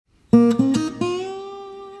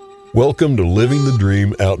Welcome to Living the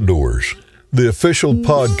Dream Outdoors, the official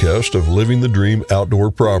podcast of Living the Dream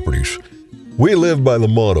Outdoor Properties. We live by the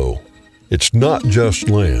motto, it's not just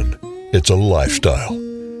land, it's a lifestyle.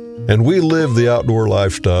 And we live the outdoor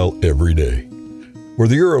lifestyle every day.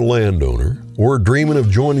 Whether you're a landowner or dreaming of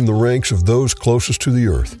joining the ranks of those closest to the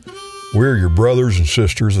earth, we're your brothers and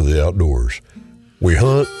sisters of the outdoors. We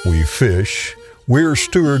hunt, we fish, we're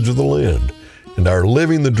stewards of the land. And our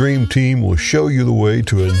Living the Dream team will show you the way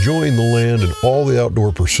to enjoying the land and all the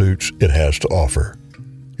outdoor pursuits it has to offer.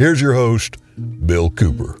 Here's your host, Bill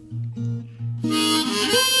Cooper.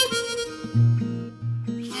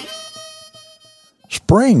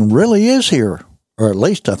 Spring really is here, or at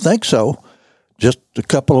least I think so. Just a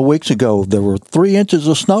couple of weeks ago, there were 3 inches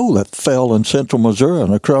of snow that fell in central Missouri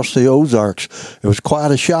and across the Ozarks. It was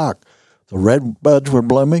quite a shock. The redbuds were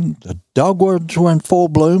blooming. The dogwoods were in full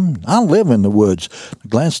bloom. I live in the woods. I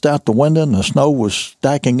glanced out the window, and the snow was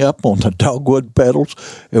stacking up on the dogwood petals.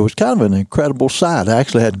 It was kind of an incredible sight. I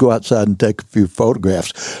actually had to go outside and take a few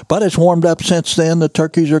photographs. But it's warmed up since then. The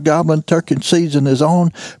turkeys are gobbling. Turkey season is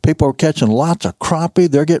on. People are catching lots of crappie.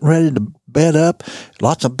 They're getting ready to bed up.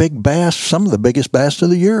 Lots of big bass. Some of the biggest bass of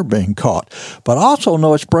the year are being caught. But I also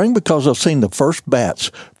know it's spring because I've seen the first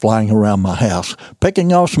bats flying around my house,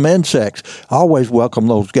 picking off some insects. I always welcome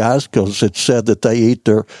those guys because it's said that they eat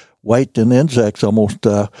their weight in insects almost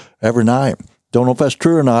every night. Don't know if that's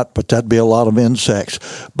true or not, but that'd be a lot of insects.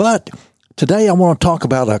 But today I want to talk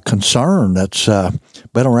about a concern that's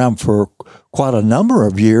been around for quite a number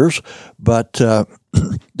of years, but the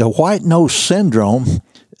white nose syndrome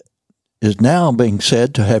is now being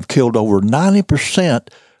said to have killed over 90%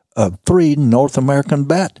 of 3 North American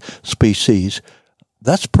bat species.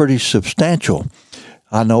 That's pretty substantial.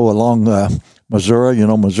 I know along Missouri,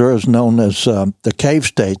 Missouri is known as the cave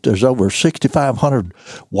state. There's over 6,500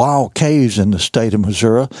 wild caves in the state of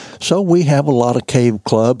Missouri. So we have a lot of cave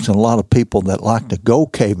clubs and a lot of people that like to go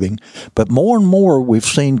caving. But more and more, we've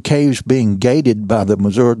seen caves being gated by the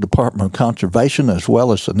Missouri Department of Conservation as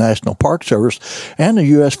well as the National Park Service and the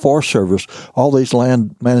U.S. Forest Service. All these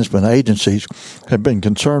land management agencies have been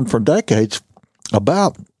concerned for decades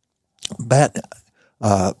about bat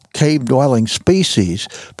cave-dwelling species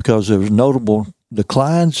because there was notable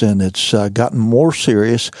declines, and it's gotten more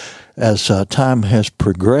serious as time has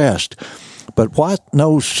progressed. But white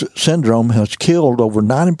nose syndrome has killed over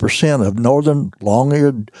 90% of northern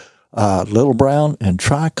long-eared, little brown, and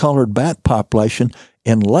tricolored bat population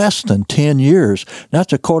in less than 10 years.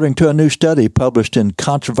 That's according to a new study published in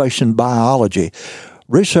Conservation Biology.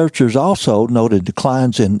 Researchers also noted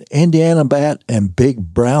declines in Indiana bat and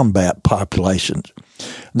big brown bat populations.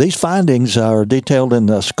 These findings are detailed in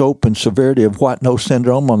the scope and severity of white nose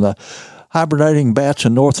syndrome on the hibernating bats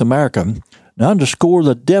in North America and underscore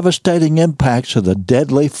the devastating impacts of the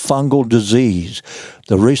deadly fungal disease.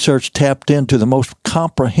 The research tapped into the most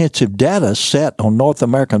comprehensive data set on North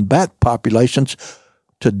American bat populations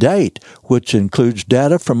to date, which includes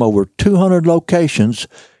data from over 200 locations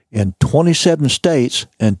in 27 states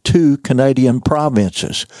and 2 Canadian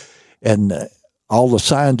provinces. And all the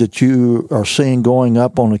signs that you are seeing going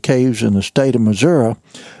up on the caves in the state of Missouri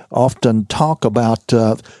often talk about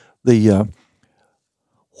the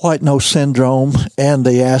white nose syndrome, and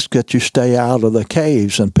they ask that you stay out of the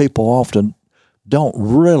caves. And people often don't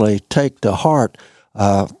really take to heart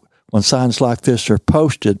when signs like this are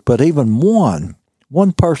posted. But even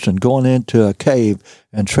one person going into a cave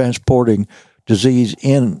and transporting disease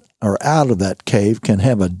in or out of that cave can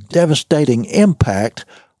have a devastating impact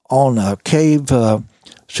on a cave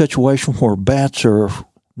situation where bats are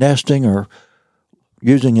nesting or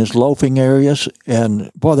using as loafing areas.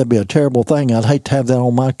 And, boy, that'd be a terrible thing. I'd hate to have that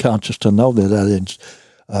on my conscience to know that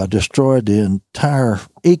I destroyed the entire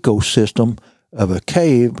ecosystem of a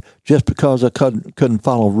cave just because I couldn't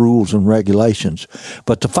follow rules and regulations.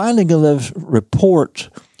 But the finding of those reports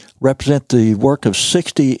represent the work of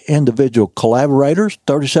 60 individual collaborators,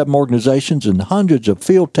 37 organizations, and hundreds of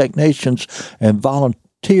field technicians and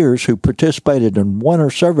volunteers who participated in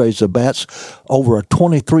winter surveys of bats over a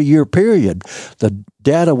 23-year period. The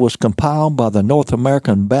data was compiled by the North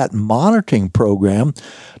American Bat Monitoring Program,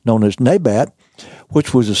 known as NABAT,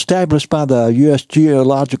 which was established by the U.S.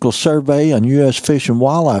 Geological Survey and U.S. Fish and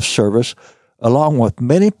Wildlife Service, along with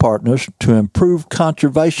many partners to improve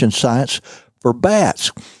conservation science for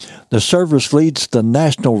bats. The service leads the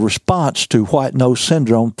national response to white nose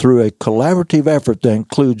syndrome through a collaborative effort that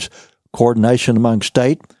includes coordination among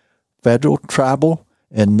state, federal, tribal,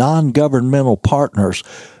 and non-governmental partners.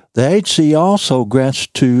 The agency also grants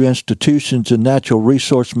to institutions and natural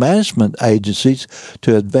resource management agencies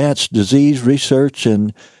to advance disease research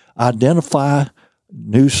and identify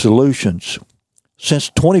new solutions.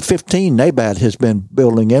 Since 2015, NABAT has been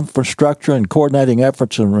building infrastructure and coordinating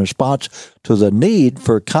efforts in response to the need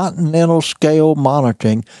for continental scale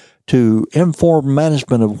monitoring to inform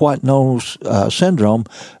management of white nose syndrome,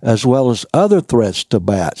 as well as other threats to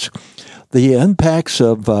bats. The impacts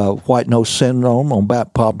of white nose syndrome on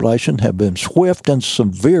bat population have been swift and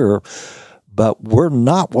severe, but we're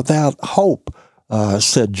not without hope,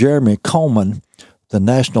 said Jeremy Coleman, the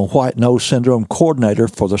National White Nose Syndrome Coordinator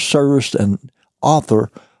for the Service and author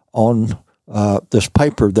on this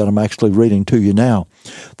paper that I'm actually reading to you now.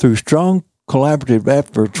 Through strong collaborative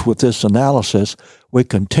efforts with this analysis, we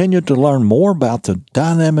continue to learn more about the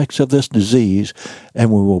dynamics of this disease,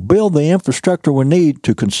 and we will build the infrastructure we need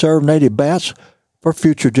to conserve native bats for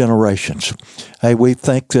future generations. Hey, we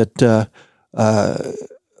think that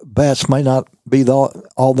bats may not be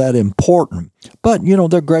all that important, but,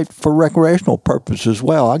 they're great for recreational purposes as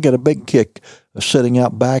well. I get a big kick of sitting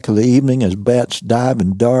out back of the evening as bats dive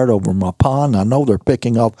and dart over my pond. I know they're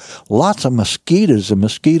picking off lots of mosquitoes and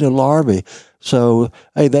mosquito larvae. So,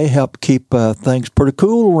 hey, they help keep things pretty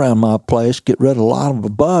cool around my place, get rid of a lot of the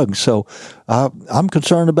bugs. So I'm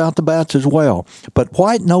concerned about the bats as well. But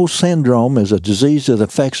white nose syndrome is a disease that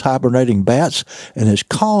affects hibernating bats and is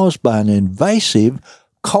caused by an invasive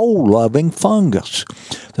coal-loving fungus.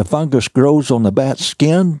 The fungus grows on the bat's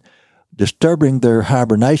skin, disturbing their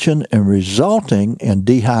hibernation and resulting in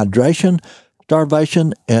dehydration,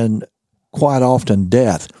 starvation, and quite often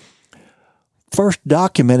death. First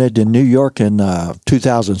documented in New York in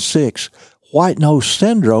 2006, white nose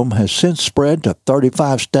syndrome has since spread to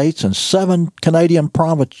 35 states and 7 Canadian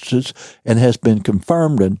provinces and has been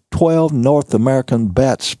confirmed in 12 North American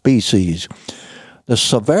bat species. The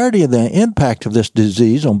severity of the impact of this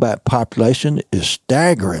disease on bat population is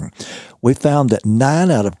staggering. We found that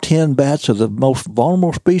 9 out of 10 bats of the most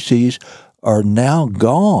vulnerable species are now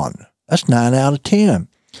gone. That's 9 out of 10,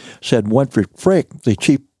 said Winfried Frick, the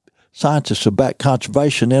chief scientist of Bat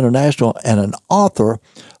Conservation International and an author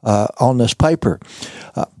on this paper.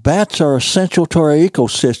 Bats are essential to our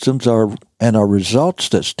ecosystems and are results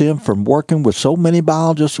that stem from working with so many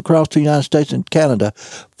biologists across the United States and Canada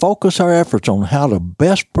focus our efforts on how to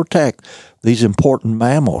best protect these important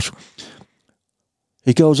mammals.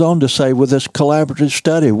 He goes on to say, with this collaborative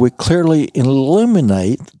study, we clearly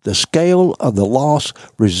illuminate the scale of the loss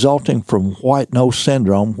resulting from white nose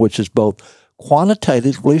syndrome, which is both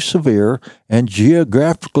quantitatively severe and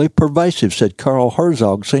geographically pervasive, said Carl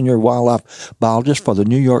Herzog, senior wildlife biologist for the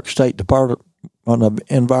New York State Department of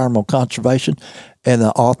Environmental Conservation and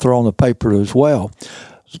the author on the paper as well.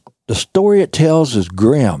 The story it tells is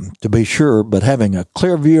grim, to be sure, but having a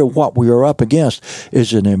clear view of what we are up against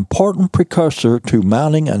is an important precursor to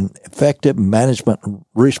mounting an effective management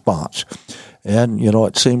response. And,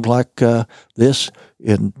 it seems like this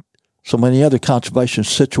in so many other conservation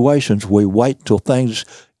situations, we wait till things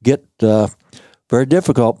get very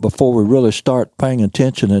difficult before we really start paying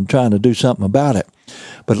attention and trying to do something about it.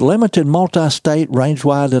 But limited multi-state,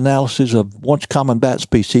 range-wide analyses of once common bat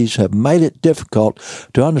species have made it difficult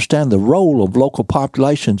to understand the role of local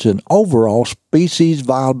populations in overall species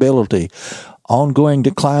viability. Ongoing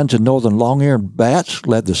declines in northern long-eared bats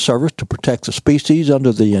led the service to protect the species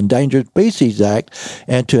under the Endangered Species Act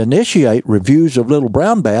and to initiate reviews of little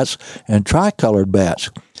brown bats and tricolored bats.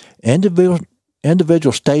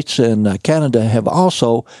 Individual states and Canada have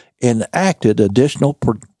also enacted additional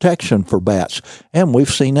protection for bats, and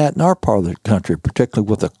we've seen that in our part of the country, particularly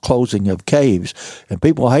with the closing of caves. And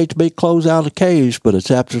people hate to be closed out of caves, but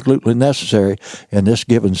it's absolutely necessary in this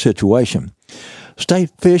given situation.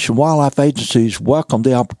 State fish and wildlife agencies welcome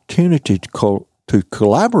the opportunity to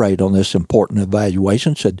collaborate on this important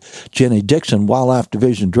evaluation, said Jenny Dixon, Wildlife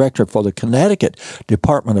Division Director for the Connecticut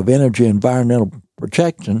Department of Energy and Environmental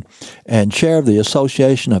Protection and chair of the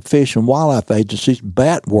Association of Fish and Wildlife Agencies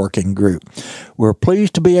Bat Working Group. We're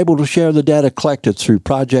pleased to be able to share the data collected through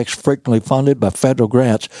projects frequently funded by federal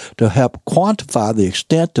grants to help quantify the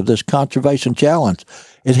extent of this conservation challenge.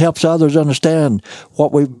 It helps others understand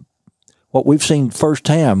what we've seen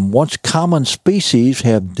firsthand. Once common species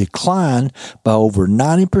have declined by over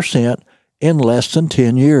 90% in less than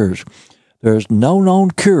 10 years. There is no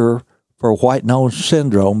known cure for white nose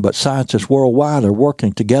syndrome, but scientists worldwide are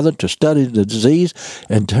working together to study the disease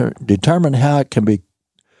and determine how it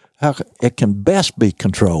can best be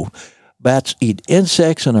controlled. Bats eat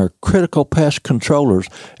insects and are critical pest controllers.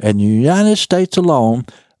 In the United States alone,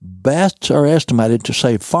 bats are estimated to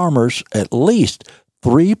save farmers at least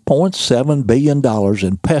 $3.7 billion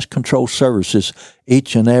in pest control services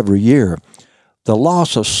each and every year. The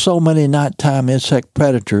loss of so many nighttime insect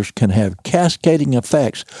predators can have cascading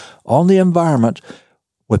effects on the environment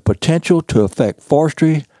with potential to affect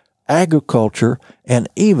forestry, agriculture, and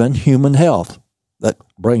even human health. That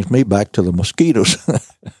brings me back to the mosquitoes.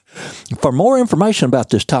 For more information about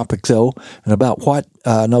this topic, though, and about white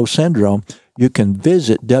nose syndrome, you can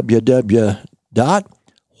visit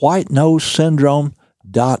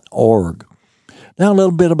www.whitenosesyndrome.org. Now a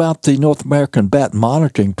little bit about the North American Bat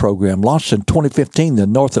Monitoring Program. Launched in 2015, the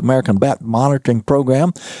North American Bat Monitoring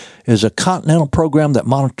Program is a continental program that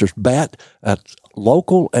monitors bat at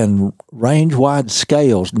local and range-wide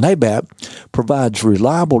scales. NABAT provides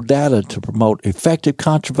reliable data to promote effective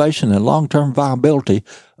conservation and long-term viability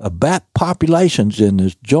of bat populations and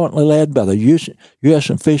is jointly led by the U.S.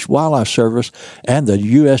 and Fish and Wildlife Service and the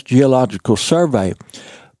U.S. Geological Survey.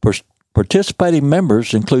 Participating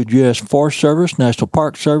members include U.S. Forest Service, National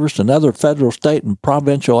Park Service, and other federal, state, and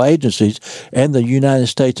provincial agencies, and the United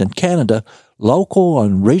States and Canada, local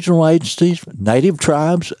and regional agencies, native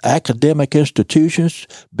tribes, academic institutions,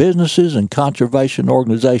 businesses, and conservation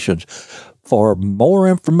organizations. For more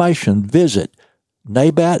information, visit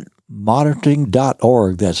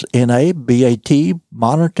nabatmonitoring.org. That's N-A-B-A-T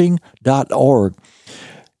monitoring.org.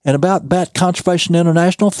 And about Bat Conservation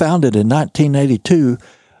International, founded in 1982,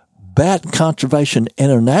 Bat Conservation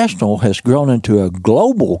International has grown into a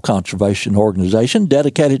global conservation organization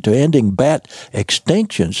dedicated to ending bat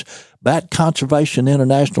extinctions. Bat Conservation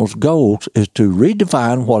International's goal is to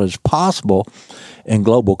redefine what is possible in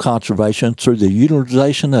global conservation through the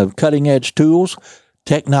utilization of cutting-edge tools,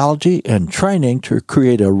 technology, and training to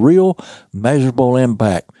create a real, measurable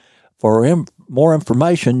impact. For more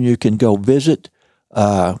information, you can go visit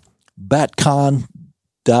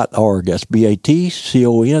batcon.org. That's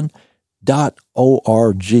BATCON.org.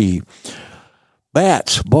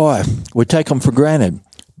 Bats, boy, we take them for granted.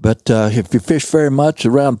 But if you fish very much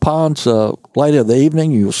around ponds late in the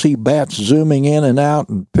evening, you'll see bats zooming in and out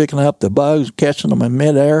and picking up the bugs, catching them in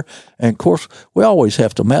midair. And, of course, we always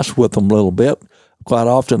have to mess with them a little bit. Quite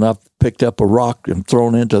often I've picked up a rock and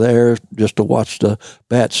thrown into the air just to watch the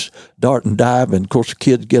bats dart and dive. And, of course, the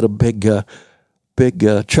kids get a big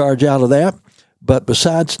charge out of that. But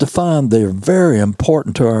besides the fun, they're very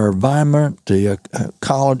important to our environment, the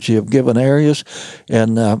ecology of given areas.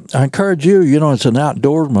 And I encourage you, as an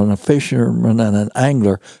outdoorsman, a fisherman, and an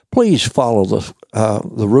angler, please follow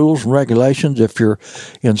the rules and regulations. If you're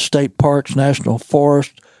in state parks, national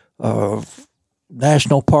forests,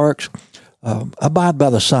 national parks, abide by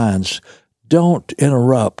the signs. Don't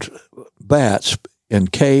interrupt bats in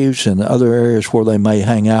caves and other areas where they may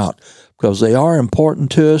hang out, because they are important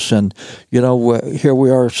to us. And, here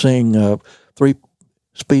we are seeing 3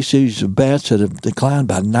 species of bats that have declined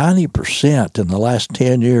by 90% in the last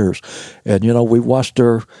 10 years. And, we've watched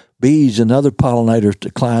our bees and other pollinators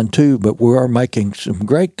decline too, but we are making some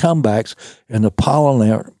great comebacks in the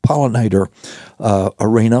pollinator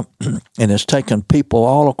arena. And it's taken people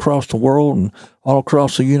all across the world and all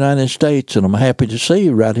across the United States. And I'm happy to see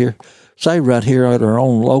you right here at our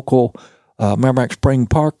own local Merrimack Spring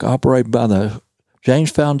Park, operated by the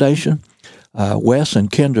James Foundation. Wes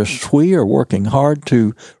and Kendra Swee are working hard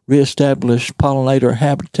to reestablish pollinator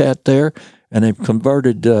habitat there, and they've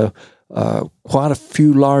converted quite a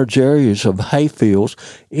few large areas of hayfields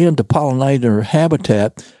into pollinator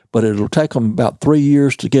habitat, but it'll take them about 3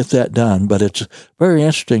 years to get that done. But it's very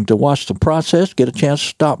interesting to watch the process, get a chance to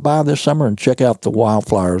stop by this summer and check out the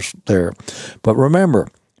wildflowers there. But remember,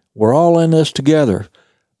 we're all in this together.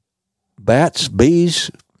 Bats,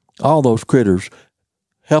 bees, all those critters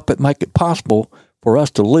help it make it possible for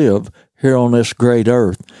us to live here on this great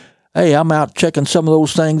earth. Hey, I'm out checking some of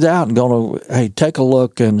those things out and going to, take a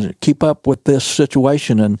look and keep up with this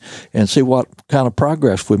situation and see what kind of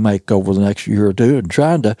progress we make over the next year or two and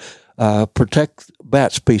trying to protect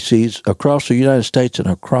bat species across the United States and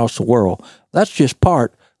across the world. That's just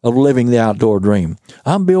part of living the outdoor dream.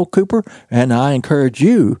 I'm Bill Cooper, and I encourage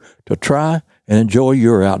you to try and enjoy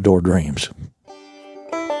your outdoor dreams.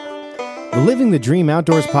 The Living the Dream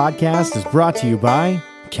Outdoors podcast is brought to you by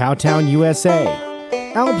Cowtown USA,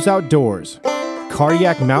 Alps Outdoors,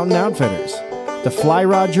 Cardiac Mountain Outfitters, the Fly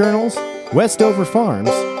Rod Journals, Westover Farms,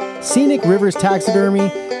 Scenic Rivers Taxidermy,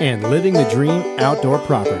 and Living the Dream Outdoor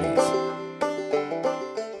Properties.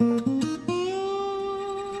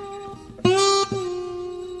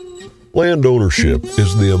 Land ownership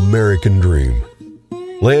is the American dream.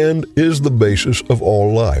 Land is the basis of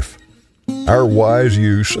all life. Our wise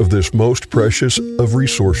use of this most precious of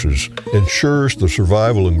resources ensures the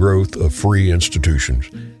survival and growth of free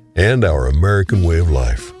institutions and our American way of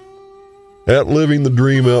life. At Living the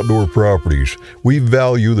Dream Outdoor Properties, we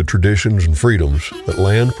value the traditions and freedoms that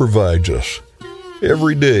land provides us.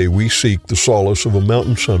 Every day we seek the solace of a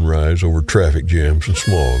mountain sunrise over traffic jams and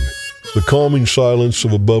smog, the calming silence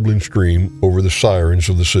of a bubbling stream over the sirens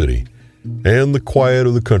of the city, and the quiet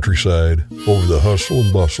of the countryside over the hustle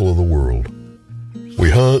and bustle of the world. We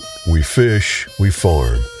hunt, we fish, we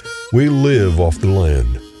farm. We live off the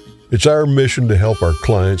land. It's our mission to help our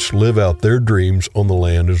clients live out their dreams on the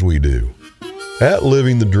land as we do. At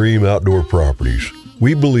Living the Dream Outdoor Properties,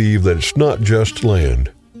 we believe that it's not just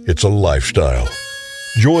land, it's a lifestyle.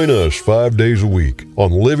 Join us 5 days a week on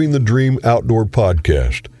Living the Dream Outdoor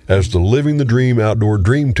Podcast as the Living the Dream Outdoor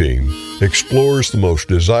Dream Team explores the most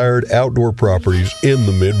desired outdoor properties in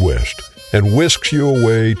the Midwest and whisks you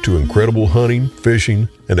away to incredible hunting, fishing,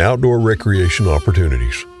 and outdoor recreation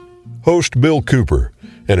opportunities. Host Bill Cooper,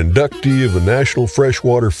 an inductee of the National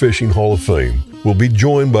Freshwater Fishing Hall of Fame, will be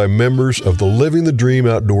joined by members of the Living the Dream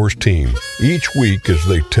Outdoors team each week as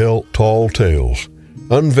they tell tall tales,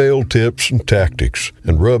 unveil tips and tactics,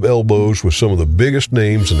 and rub elbows with some of the biggest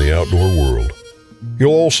names in the outdoor world.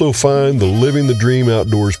 You'll also find the Living the Dream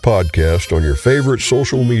Outdoors podcast on your favorite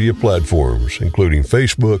social media platforms, including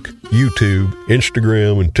Facebook, YouTube,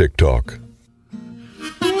 Instagram, and TikTok.